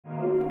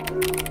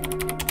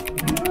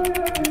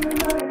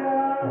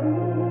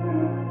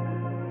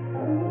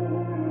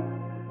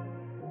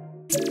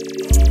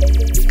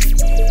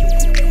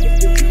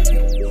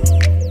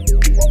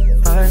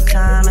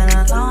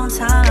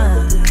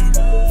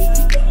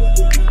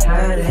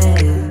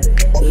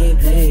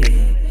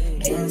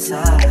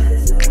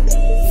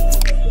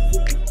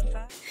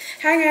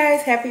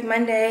happy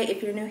Monday.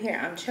 If you're new here,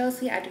 I'm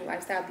Chelsea. I do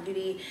lifestyle,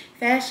 beauty,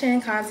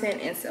 fashion,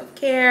 content, and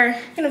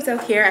self-care.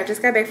 I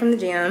just got back from the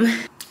gym.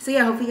 So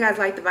yeah, hopefully you guys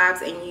like the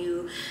vibes and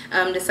you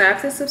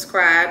decide to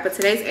subscribe. But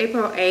today's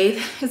April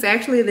 8th. It's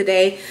actually the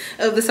day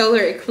of the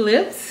solar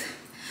eclipse.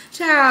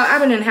 Child, I've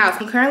been in the house.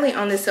 I'm currently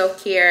on this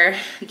self-care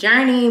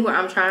journey where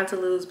I'm trying to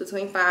lose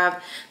between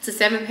 5 to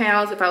 7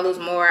 pounds. If I lose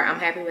more, I'm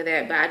happy with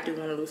that, but I do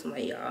want to lose some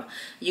weight, y'all.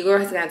 Your girl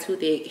has gotten too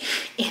thick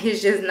and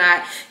it's just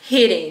not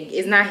hitting.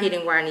 It's not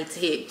hitting where I need to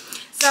hit.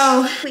 So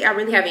I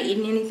really haven't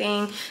eaten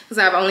anything because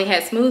I've only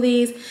had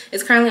smoothies.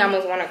 It's currently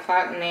almost 1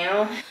 o'clock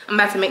now. I'm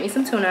about to make me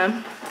some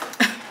tuna.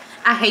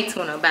 I hate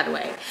tuna, by the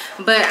way,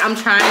 but I'm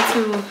trying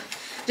to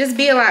just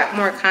be a lot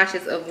more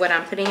conscious of what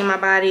I'm putting in my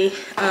body.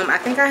 I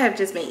think I have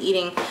just been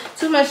eating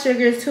too much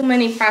sugars, too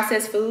many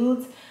processed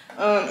foods,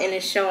 and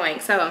it's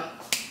showing. So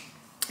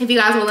if you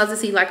guys would love to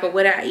see like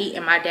what I eat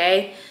in my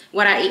day,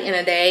 what I eat in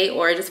a day,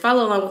 or just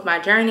follow along with my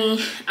journey.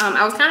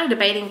 I was kind of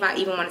debating if I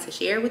even wanted to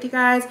share with you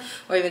guys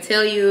or even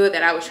tell you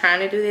that I was trying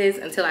to do this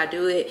until I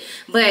do it.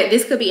 But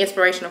this could be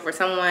inspirational for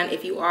someone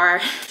if you are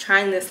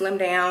trying to slim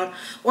down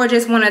or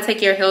just want to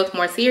take your health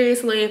more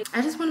seriously.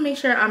 I just want to make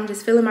sure I'm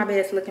just feeling my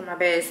best, looking my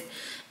best,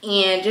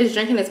 and just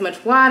drinking as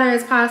much water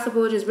as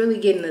possible, just really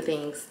getting the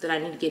things that I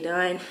need to get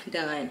done.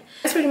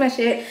 That's pretty much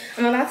it.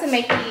 I'm about to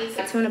make these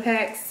tuna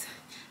packs.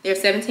 They're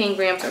 17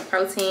 grams of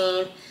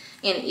protein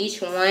in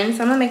each one,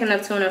 so I'm gonna make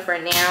enough tuna for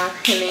now,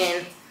 and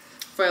then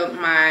for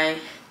my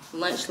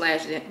lunch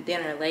 /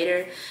 dinner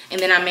later, and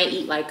then I may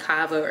eat like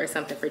kava or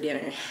something for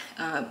dinner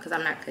because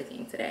I'm not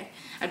cooking today.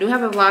 I do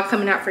have a vlog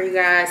coming out for you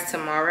guys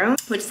tomorrow,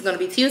 which is going to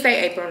be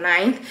Tuesday, April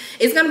 9th.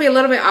 It's going to be a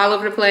little bit all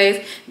over the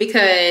place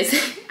because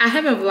I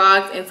haven't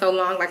vlogged in so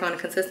long, like on a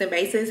consistent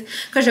basis,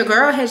 because your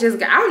girl has just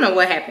got, I don't know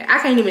what happened. I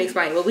can't even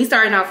explain. But we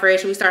starting off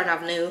fresh, we starting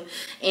off new,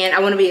 and I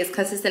want to be as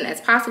consistent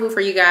as possible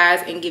for you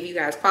guys and give you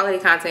guys quality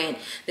content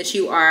that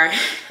you are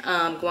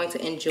going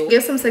to enjoy.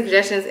 Give some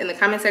suggestions in the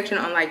comment section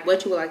on like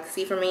what you would like to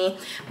see from me,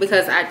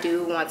 because I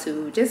do want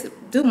to just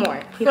do more.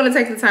 I'm going to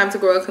take the time to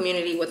grow a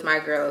community with my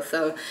girls.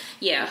 So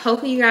yeah,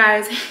 hopefully you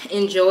guys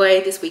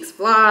enjoy this week's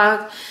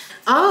vlog.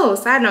 Oh,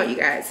 side note, you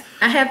guys,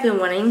 I have been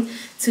wanting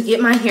to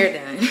get my hair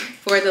done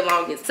for the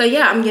longest. So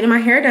yeah, I'm getting my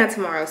hair done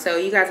tomorrow. So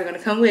you guys are going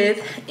to come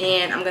with,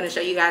 and I'm going to show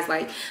you guys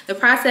like the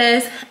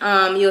process.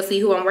 You'll see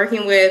who I'm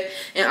working with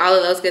and all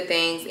of those good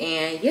things.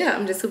 And yeah,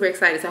 I'm just super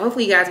excited. So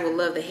hopefully you guys will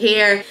love the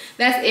hair.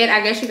 That's it.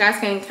 I guess you guys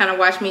can kind of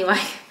watch me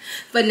like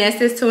finesse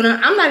this tuna.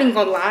 I'm not even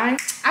gonna lie,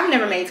 I've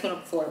never made tuna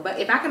before, but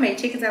if I can make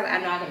chicken salad, I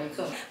know I can make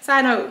tuna.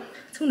 Side note,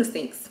 tuna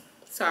stinks.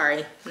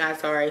 Sorry, not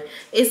sorry.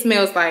 It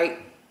smells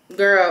like,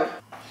 girl,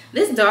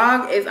 this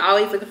dog is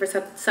always looking for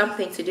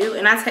something to do,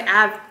 and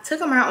I took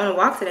him out on a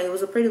walk today. It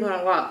was a pretty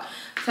long walk,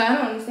 so I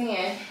don't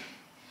understand.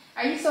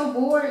 Are you so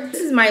bored?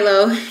 This is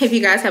Milo. If you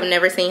guys have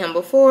never seen him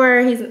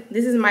before,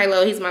 this is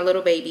Milo. He's my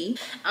little baby.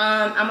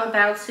 I'm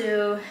about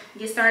to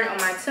get started on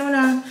my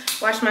tuna,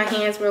 wash my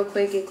hands real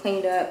quick, get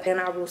cleaned up, and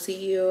I will see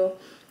you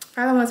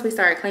probably once we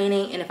start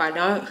cleaning. And if I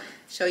don't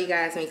show you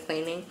guys me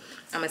cleaning,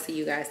 I'm gonna see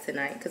you guys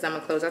tonight because I'm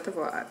gonna close out the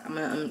vlog.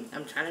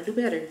 I'm trying to do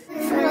better.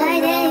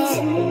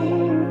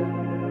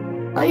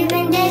 Only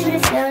been days but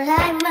it feel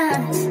like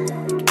months.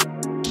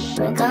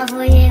 Wake up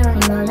for a year when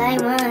you go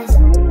like months.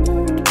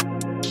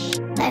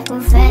 Life go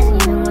fast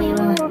and you know what you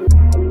want.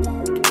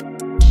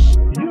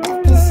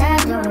 At this time,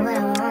 doing what I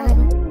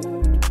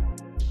want.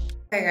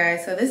 Okay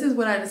guys, so this is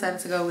what I decided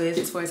to go with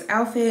as far as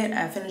outfit.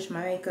 I finished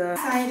my makeup.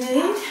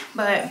 Excited,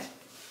 but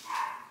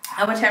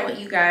I will chat with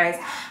you guys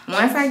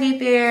once I get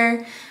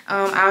there.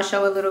 I'll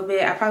show a little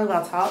bit. I probably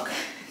won't talk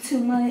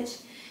too much,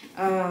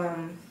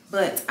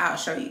 but I'll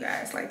show you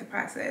guys like the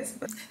process.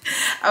 But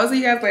I'll see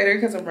you guys later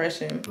because I'm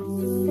rushing.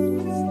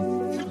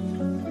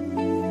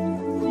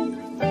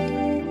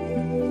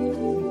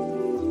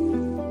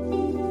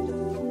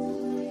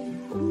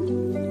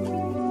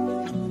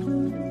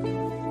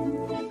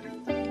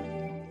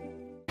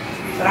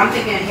 But I'm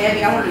thinking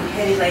heavy. I want to do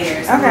heavy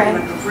layers. Okay.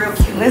 Like a real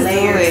cute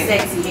layer,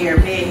 sexy hair,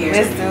 bed hair.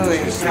 Let's do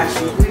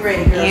it. We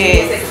ready, girl?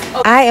 Yes.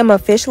 Oh. I am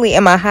officially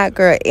in my hot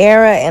girl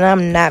era, and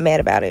I'm not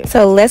mad about it.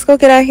 So let's go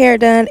get our hair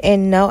done.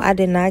 And no, I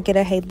did not get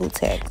a Hey Boo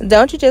text.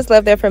 Don't you just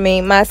love that for me?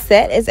 My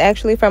set is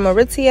actually from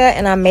Aritzia,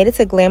 and I made it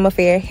to Glam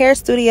Affair Hair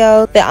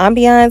Studio. The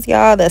ambiance,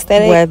 y'all, the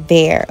aesthetic were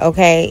there.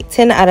 Okay,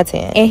 10 out of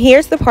 10. And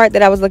here's the part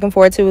that I was looking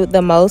forward to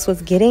the most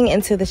was getting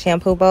into the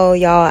shampoo bowl,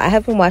 y'all. I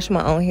have been washing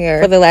my own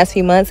hair for the last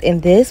few months,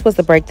 and this was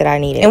the break that I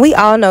needed. And we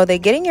all know that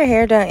getting your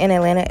hair done in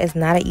Atlanta is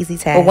not an easy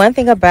task. But one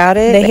thing about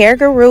it, the hair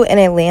guru in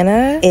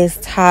Atlanta is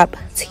top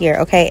tier.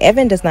 Okay,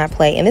 Evan does not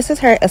play, and this is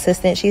her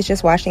assistant. She's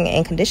just washing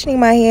and conditioning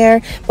my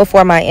hair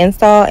before my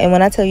install. And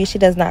when I tell you she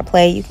does not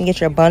play, you can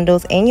get your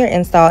bundles and your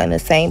install in the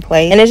same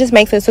place, and it just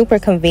makes it super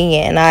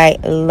convenient, and I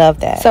love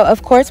that. So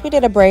of course we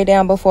did a braid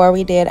down before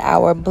we did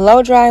our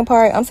blow drying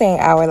part. I'm saying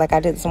our like I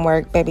did some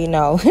work, baby.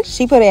 No,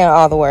 she put in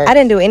all the work. I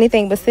didn't do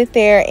anything but sit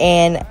there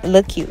and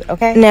look cute.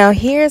 Okay, now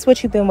here's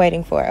what you've been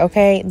waiting for. for,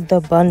 okay? The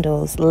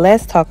bundles.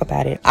 Let's talk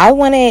about it. I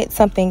wanted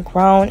something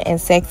grown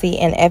and sexy,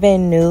 and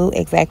Evan knew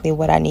exactly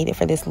what I needed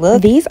for this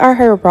look. These are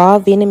her raw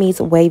Vietnamese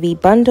wavy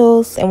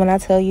bundles, and when I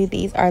tell you,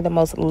 these are the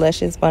most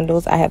luscious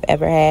bundles I have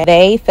ever had.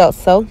 They felt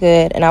so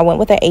good, and I went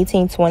with an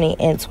 18, 20,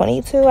 and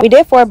 22. We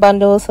did 4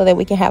 bundles so that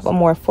we can have a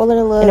more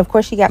fuller look, and of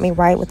course she got me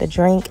right with a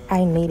drink.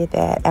 I needed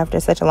that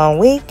after such a long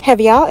week. Have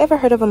y'all ever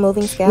heard of a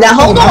moving scalp? Now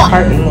hold on. My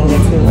heart be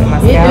moving too with my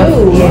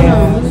scalp.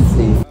 Yeah.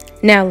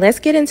 Now let's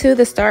get into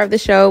the star of the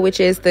show, which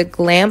is the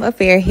Glam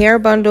Affair hair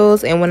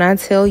bundles. And when I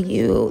tell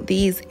you,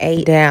 these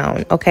ate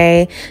down,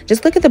 okay?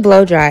 Just look at the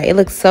blow dry. It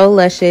looks so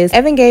luscious.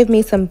 Evan gave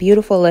me some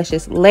beautiful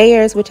luscious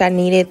layers, which I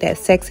needed, that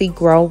sexy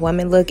grown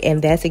woman look,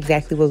 and that's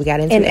exactly what we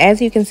got into. And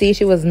as you can see,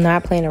 she was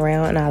not playing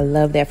around, and I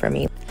love that for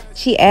me.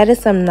 She added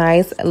some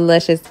nice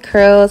luscious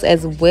curls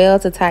as well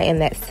to tighten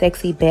that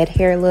sexy bed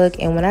hair look.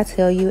 And when I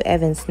tell you,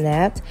 Evan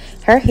snapped.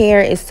 Her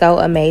hair is so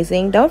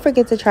amazing. Don't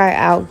forget to try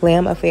out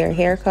Glam Affair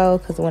Hair Co.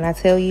 because when I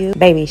tell you,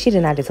 baby, she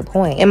did not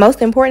disappoint. And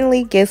most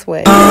importantly, guess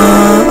what?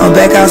 I'm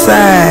back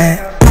outside.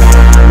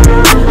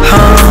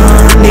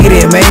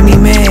 Nigga, that made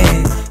me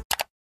mad.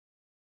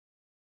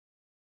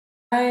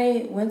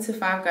 I went to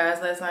Five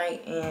Guys last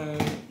night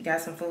and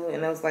got some food,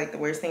 and that was like the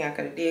worst thing I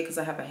could have did because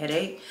I have a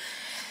headache.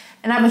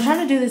 And I've been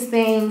trying to do this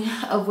thing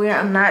of where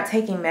I'm not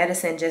taking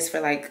medicine just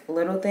for like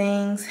little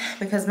things,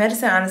 because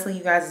medicine, honestly,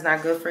 you guys, is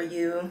not good for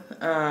you.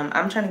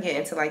 I'm trying to get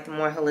into like the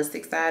more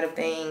holistic side of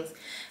things.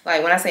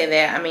 Like when I say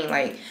that, I mean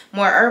like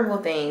more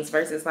herbal things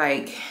versus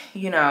like,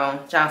 you know,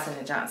 Johnson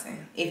 &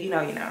 Johnson. If you know,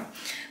 you know.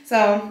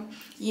 So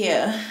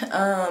yeah,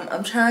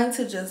 I'm trying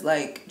to just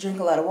like drink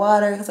a lot of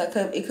water, because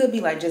it could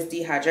be like just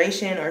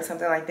dehydration or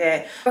something like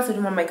that. I'm about to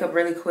do my makeup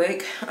really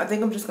quick. I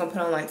think I'm just gonna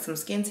put on like some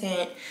skin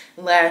tint,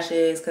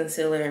 lashes,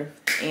 concealer,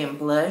 and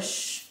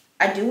blush.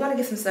 I do want to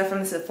get some stuff from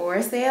the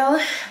Sephora sale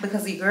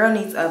because the girl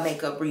needs a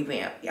makeup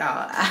revamp,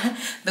 y'all.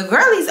 The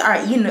girlies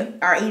are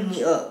eating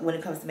me up when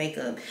it comes to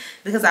makeup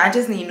because I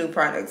just need new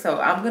products. So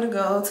I'm gonna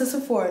go to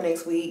Sephora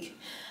next week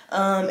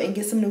and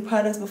get some new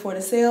products before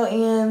the sale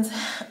ends.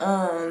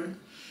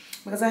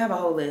 Because I have a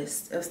whole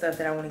list of stuff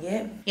that I want to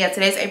get. Yeah,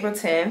 today's April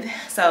 10th.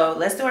 So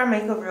let's do our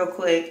makeup real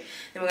quick.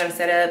 Then we're going to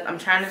set up. I'm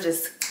trying to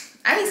just,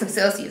 I need some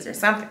Celsius or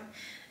something.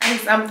 I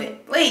need something,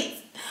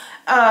 please.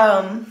 But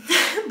I'm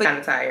kind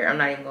of tired. I'm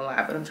not even going to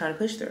lie, but I'm trying to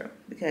push through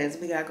because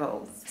we got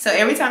goals. So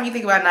every time you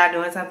think about not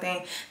doing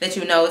something that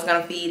you know is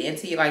going to feed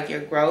into like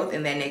your growth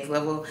and that next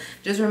level,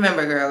 just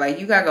remember, girl, like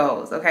you got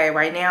goals, okay?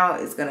 Right now,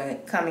 it's going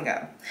to come and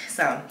go.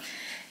 So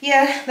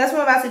yeah, that's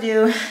what I'm about to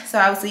do. So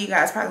I will see you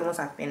guys probably once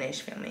I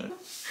finish filming.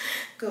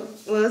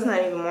 Well, it's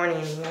not even morning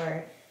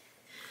anymore.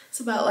 It's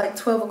about like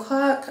 12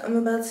 o'clock. I'm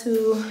about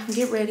to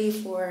get ready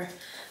for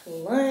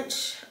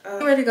lunch.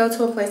 I'm ready to go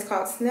to a place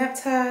called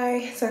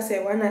Chelsiejayy. So I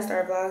said, why not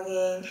start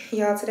vlogging?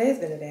 Y'all, today's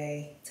been a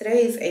day.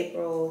 Today is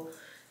April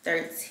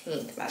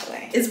 13th, by the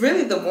way. It's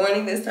really the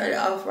morning that started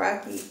off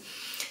rocky.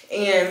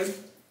 And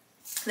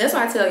that's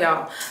why I tell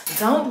y'all,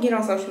 don't get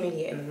on social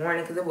media in the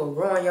morning because it will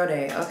ruin your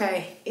day,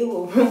 okay? It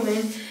will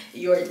ruin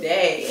your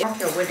day. I don't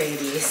care what day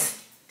it is.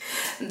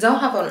 Don't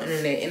hop on the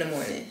internet in the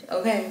morning,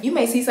 okay? You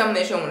may see something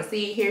that you don't want to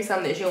see, hear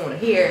something that you don't want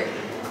to hear,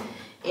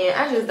 and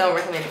I just don't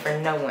recommend it for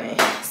no one.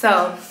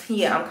 So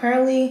yeah, I'm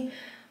currently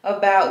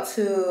about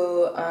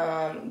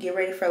to get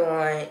ready for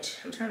lunch.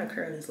 I'm trying to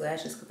curl these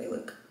lashes because they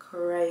look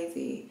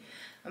crazy.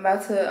 I'm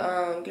about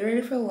to get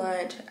ready for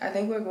lunch. I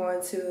think we're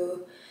going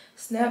to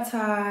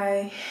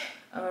Chelsiejayy,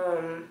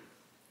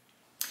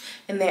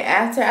 and then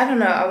after, I don't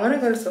know, I want to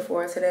go to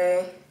Sephora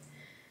today.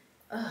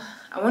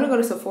 I want to go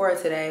to Sephora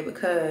today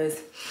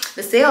because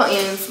the sale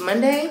ends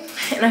Monday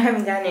and I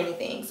haven't gotten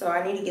anything. So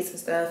I need to get some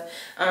stuff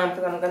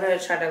because I'm going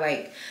to try to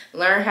like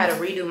relearn how to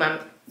do my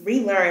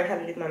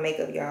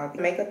makeup, y'all.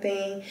 Makeup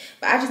thing.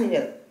 But I just need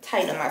to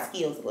tighten up my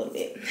skills a little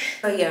bit.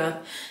 But yeah,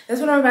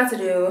 that's what I'm about to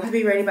do. I'll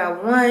be ready by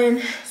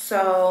 1.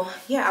 So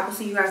yeah, I will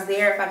see you guys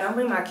there. If I don't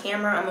bring my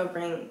camera, I'm going to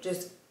bring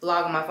just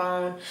vlog on my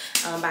phone.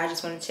 But I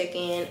just want to check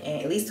in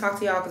and at least talk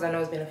to y'all because I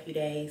know it's been a few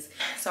days.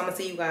 So I'm going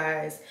to see you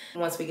guys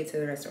once we get to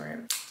the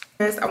restaurant.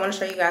 First, I want to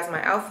show you guys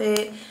my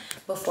outfit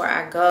before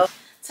I go.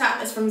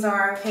 Top is from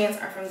Zara, pants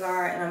are from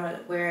Zara, and I'm going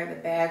to wear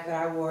the bag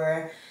that I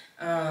wore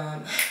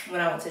when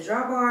I went to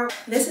Draw Bar.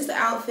 This is the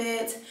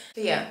outfit.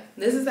 So yeah,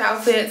 this is the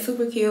outfit.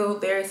 Super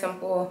cute, very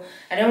simple.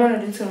 I didn't want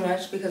to do too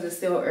much because it's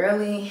still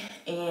early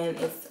and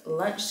it's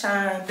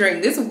lunchtime.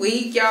 During this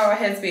week, y'all,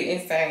 has been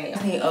insane.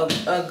 I need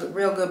a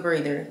real good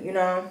breather, you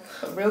know?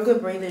 A real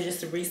good breather just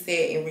to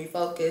reset and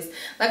refocus.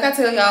 Like I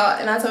tell y'all,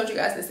 and I told you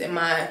guys this in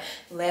my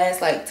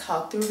last like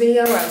talk through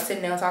video where I was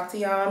sitting down and talk to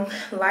y'all.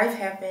 Life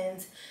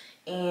happens.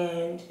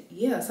 And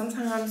yeah,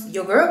 sometimes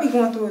your girl be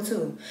going through it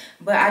too,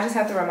 but I just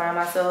have to remind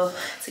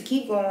myself to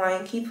keep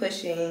going, keep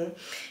pushing,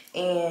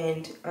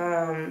 and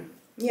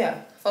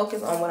yeah,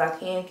 focus on what I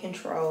can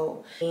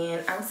control.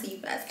 And I'll see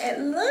you guys at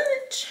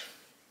lunch.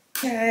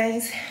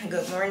 Guys,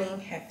 good morning,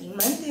 happy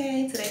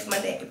Monday. Today's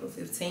Monday, April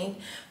 15th.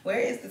 Where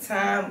is the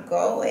time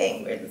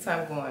going? Where's the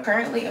time going?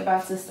 Currently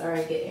about to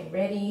start getting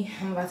ready.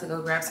 I'm about to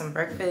go grab some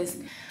breakfast.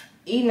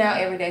 eating out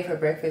every day for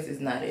breakfast is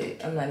not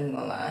it. I'm not even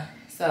gonna lie.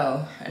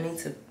 So I need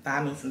to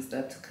buy me some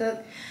stuff to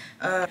cook.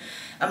 I'm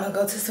gonna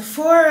go to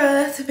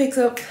Sephora to pick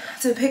up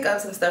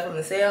some stuff from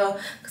the sale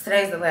because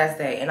today's the last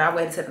day and I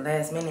waited to the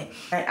last minute.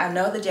 I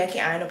know the Jackie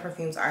Aina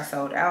perfumes are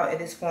sold out at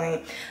this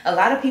point. A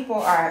lot of people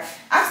are,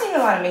 I've seen a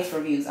lot of mixed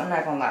reviews, I'm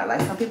not gonna lie.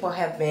 Like some people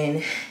have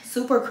been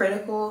super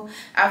critical.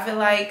 I feel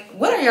like,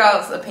 what are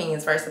y'all's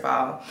opinions first of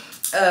all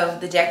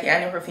of the Jackie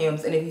Aina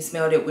perfumes, and if you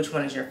smelled it, which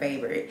one is your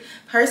favorite?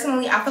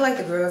 Personally, I feel like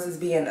the girls is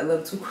being a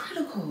little too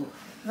critical.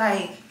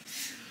 Like,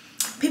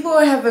 people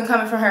have been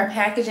coming from her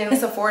packaging.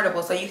 It's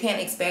affordable, so you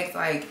can't expect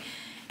like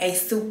a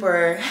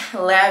super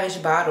lavish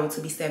bottle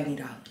to be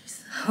 $70.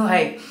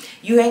 Like,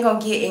 you ain't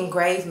gonna get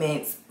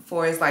engragements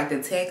for it's like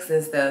the text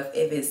and stuff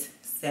if it's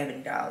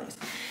 $70.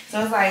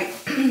 So it's like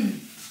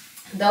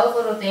those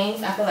little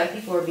things, I feel like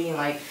people are being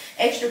like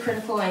extra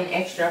critical and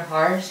extra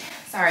harsh.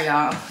 Sorry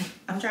y'all,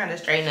 I'm trying to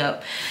straighten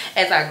up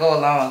as I go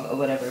along or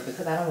whatever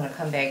because I don't want to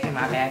come back in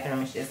my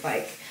bathroom. It's just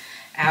like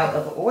out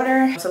of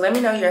order. So let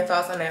me know your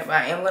thoughts on that, but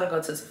I am gonna go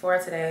to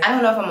Sephora today. I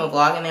don't know if I'm gonna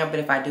vlog in there, but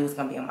if I do, it's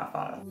gonna be on my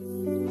phone.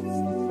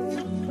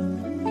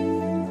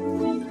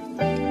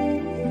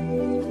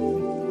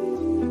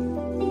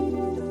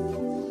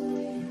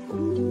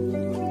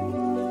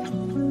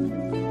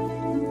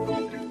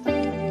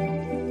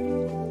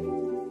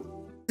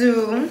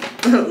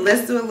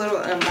 Let's do a little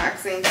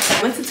unboxing.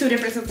 I went to 2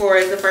 different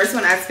Sephoras. The first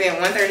one I spent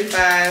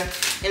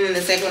 $135 and then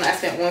the second one I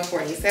spent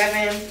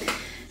 $147.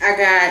 I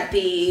got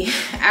the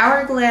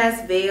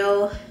Hourglass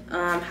Veil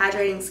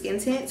hydrating skin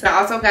tint. So I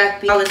also got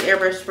the Flawless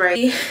Airbrush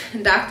Spray,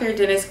 Dr.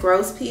 Dennis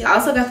Gross Peel. I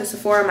also got the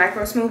Sephora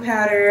Micro Smooth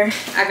Powder.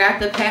 I got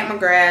the Pat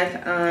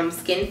McGrath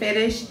Skin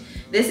Fetish.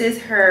 This is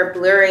her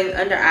blurring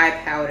under eye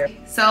powder.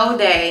 Sol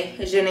de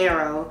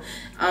Janeiro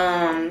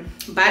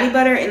body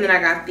butter, and then I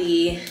got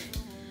the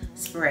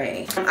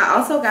spray. I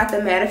also got the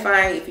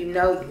mattifying, if you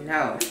know, you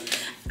know.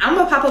 I'm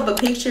gonna pop up a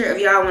picture of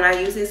y'all when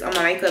I use this on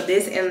my makeup.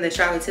 This and the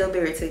Charlotte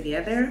Tilbury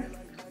together.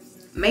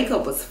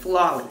 Makeup was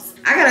flawless.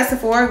 I got a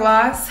Sephora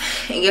gloss,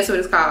 and guess what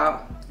it's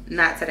called?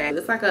 Not today.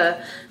 It's like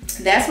a,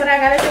 that's what I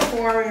got at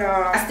Sephora,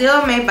 y'all. I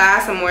still may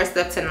buy some more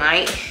stuff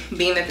tonight,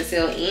 being that the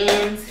sale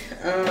ends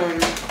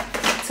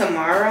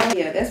tomorrow.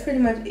 Yeah, that's pretty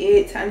much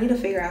it. I need to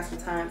figure out some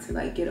time to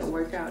like get a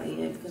workout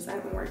in because I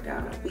haven't worked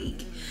out in a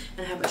week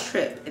and I have a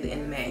trip at the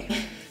end of May.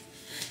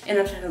 And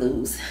I'm trying to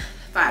lose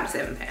 5 to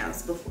 7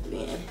 pounds before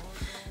then.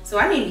 So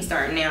I need to be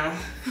starting now.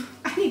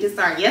 I need to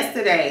start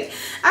yesterday.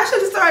 I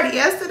should have started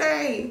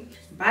yesterday.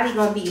 Body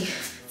gonna be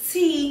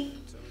T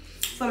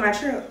for my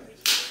trip.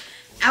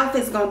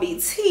 Outfit's gonna be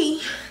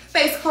T.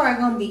 Face card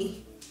gonna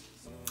be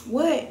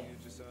what?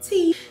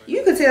 T.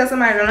 You could tell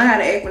somebody don't know how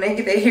to act when they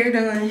get their hair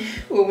done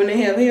or when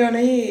they have hair on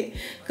their head.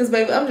 Cause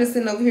baby, I'm just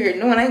sitting over here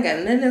knowing I ain't got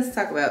nothing else to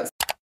talk about.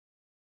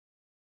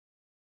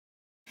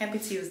 Happy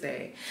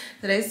Tuesday.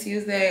 Today's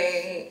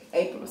Tuesday,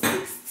 April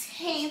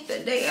 16th, the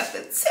day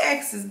after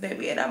taxes,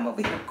 baby, and I'm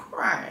over here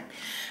crying.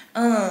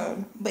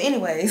 But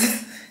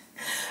anyways,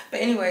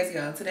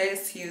 y'all, today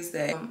is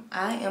Tuesday.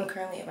 I am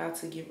currently about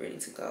to get ready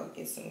to go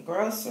get some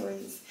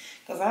groceries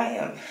because I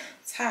am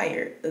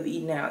tired of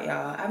eating out,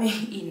 y'all. I've been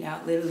eating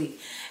out literally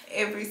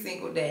every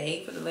single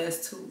day for the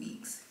last 2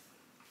 weeks.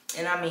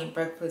 And I mean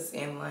breakfast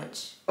and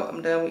lunch.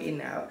 I'm done with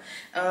eating out.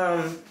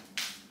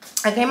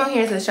 I came on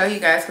here to show you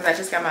guys because I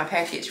just got my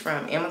package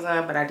from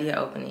Amazon, but I did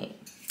open it.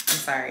 I'm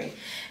sorry.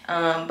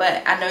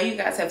 But I know you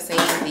guys have seen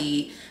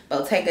the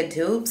Bottega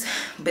dupes,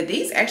 but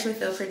these actually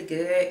feel pretty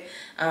good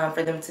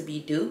for them to be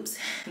dupes.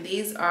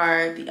 These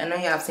are, I know y'all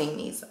have seen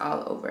these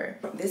all over.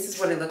 This is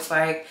what it looks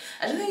like.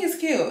 I just think it's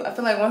cute. I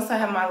feel like once I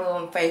have my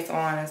little face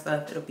on and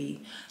stuff, it'll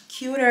be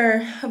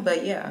cuter.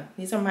 But yeah,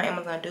 these are my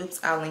Amazon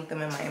dupes. I'll link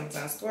them in my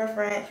Amazon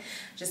storefront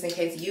just in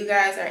case you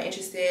guys are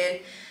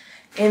interested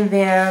in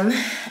them.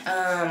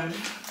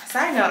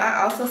 Side note,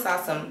 I also saw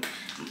some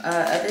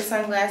other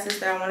sunglasses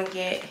that I want to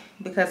get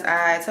because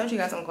I told you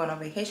guys I'm going on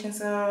vacation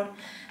soon.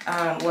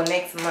 Well,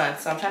 next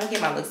month. So I'm trying to get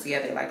my looks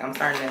together. Like, I'm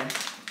starting to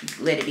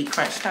let it be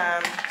crunch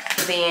time.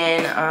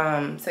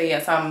 Then, so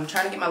yeah, so I'm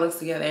trying to get my looks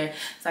together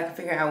so I can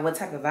figure out what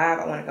type of vibe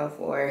I want to go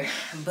for.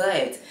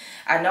 But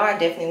I know I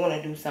definitely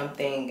want to do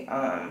something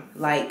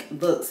like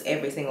looks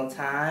every single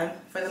time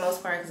for the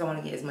most part because I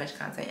want to get as much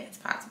content as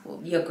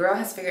possible. Your girl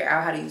has figured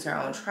out how to use her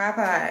own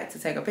tripod to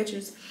take her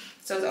pictures.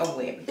 So it's over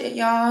with.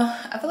 Y'all,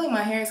 I feel like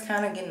my hair is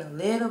kind of getting a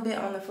little bit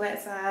on the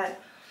flat side.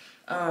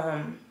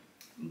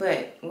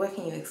 But what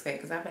can you expect?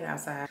 Because I've been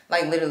outside,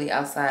 like literally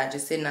outside,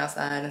 just sitting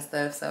outside and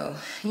stuff. So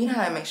you know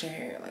how it makes your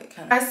hair like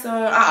kind of. So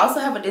I also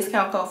have a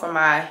discount code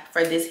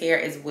for this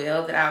hair as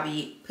well that I'll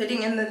be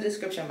putting in the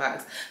description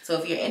box. So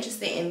if you're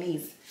interested in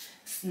these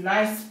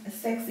nice,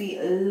 sexy,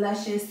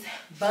 luscious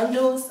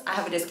bundles, I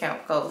have a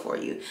discount code for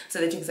you so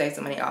that you can save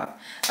some money off.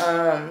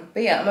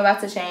 But yeah, I'm about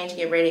to change,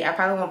 get ready. I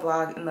probably won't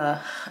vlog in the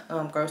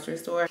grocery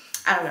store.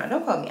 I don't know.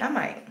 Don't quote me. I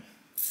might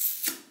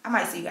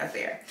see you guys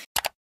there.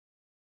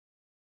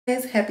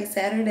 Happy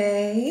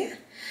Saturday.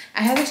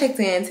 I haven't checked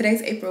in.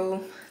 Today's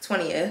April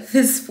 20th.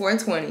 This is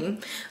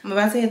 4:20. I'm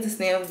about to head to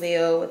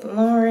Snellville with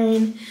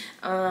Lauren.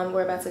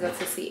 We're about to go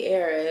to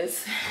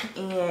Sierra's,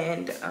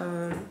 and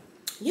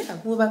yeah,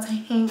 we're about to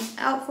hang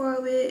out for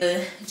a bit.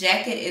 The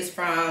jacket is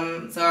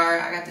from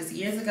Zara. I got this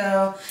years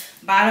ago.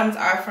 Bottoms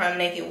are from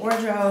Naked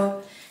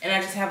Wardrobe, and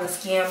I just have a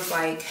Skims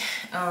like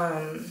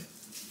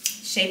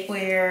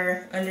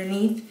shapewear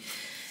underneath.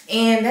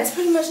 And that's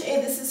pretty much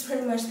it. This is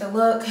pretty much the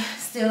look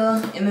still.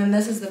 And then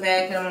this is the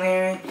bag that I'm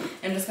wearing.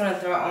 I'm just gonna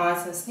throw on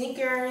some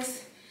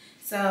sneakers.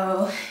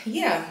 So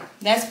yeah,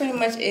 that's pretty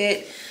much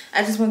it.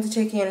 I just wanted to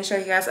check in and show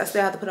you guys. I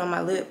still have to put on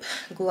my lip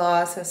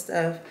gloss and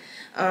stuff.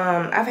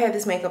 I've had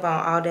this makeup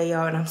on all day,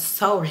 y'all, and I'm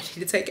so ready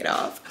to take it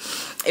off.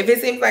 If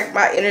it seems like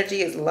my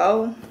energy is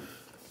low,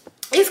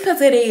 it's because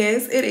it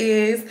is. It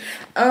is.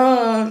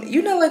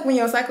 You know, like when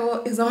your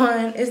cycle is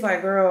on, it's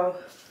like, girl,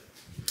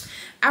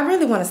 I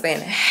really want to stay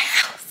in the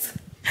house.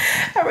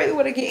 I really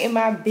want to get in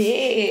my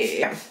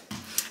bed.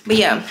 But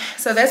yeah,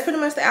 so that's pretty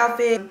much the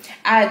outfit.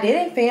 I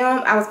didn't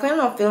film. I was planning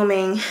on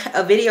filming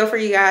a video for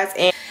you guys,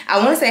 and I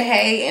want to say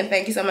hey and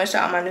thank you so much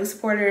to all my new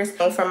supporters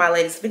for my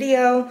latest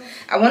video.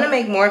 I want to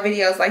make more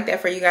videos like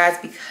that for you guys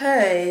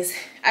because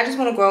I just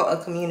want to grow a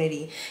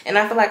community, and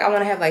I feel like I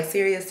want to have like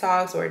serious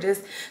talks or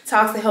just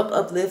talks to help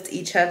uplift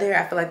each other.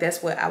 I feel like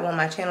that's what I want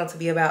my channel to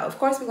be about. Of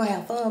course, we're gonna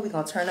have fun, we're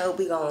gonna turn up,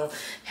 we're gonna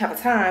have a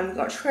time, we're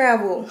gonna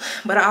travel,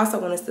 but I also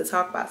want us to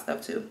talk about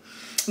stuff too.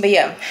 But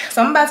yeah,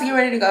 so I'm about to get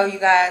ready to go, you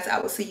guys.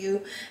 I will see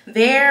you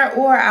there,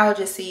 or I'll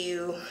just see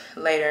you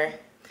later.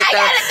 I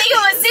gotta think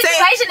of a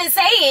situation and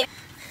say it.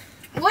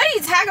 What are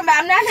you talking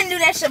about? I'm not gonna do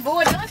that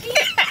Sephora donkey.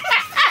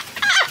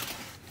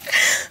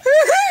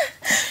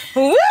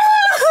 Woo!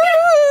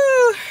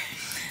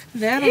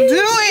 That'll do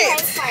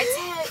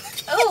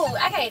it. Oh,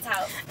 I can't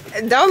talk.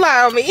 Don't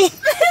lie on me.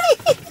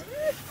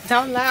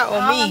 Don't lie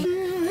on me.